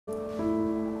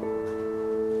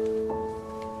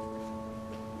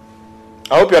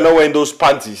I hope you're not wearing those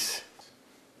panties.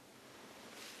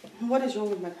 What is wrong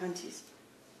with my panties?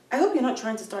 I hope you're not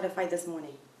trying to start a fight this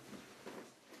morning.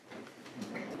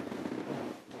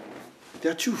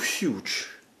 They're too huge.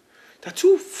 They're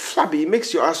too flabby. It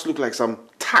makes your ass look like some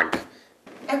tag.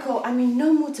 Echo, I'm in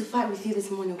no mood to fight with you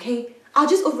this morning, okay? I'll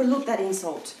just overlook that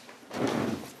insult.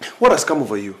 What has come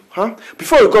over you, huh?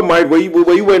 Before you got married, were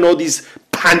you wearing all these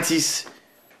panties?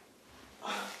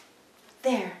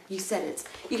 There, you said it.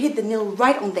 You hit the nail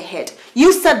right on the head.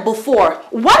 You said before.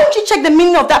 Why don't you check the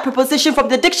meaning of that preposition from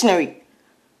the dictionary?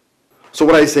 So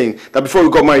what are you saying? That before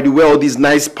we got married, you wear all these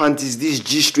nice panties, these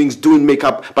G-strings, doing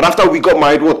makeup, but after we got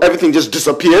married, what, everything just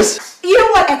disappears? You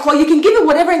know what, Echo? You can give it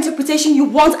whatever interpretation you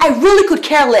want. I really could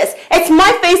care less. It's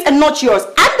my face and not yours.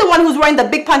 I'm the one who's wearing the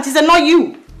big panties and not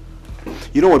you.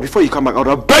 You know what? Before you come back, I would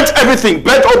have burnt everything.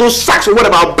 Burnt all those sacks or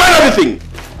whatever. I'll burn everything.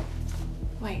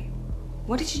 Wait,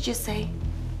 what did you just say?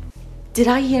 Did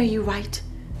I hear you right?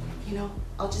 You know,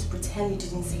 I'll just pretend you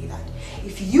didn't say that.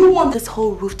 If you want this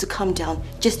whole roof to come down,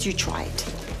 just you try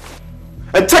it.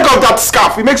 And take off that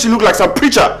scarf. It makes you look like some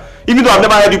preacher. Even though I've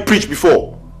never heard you preach before.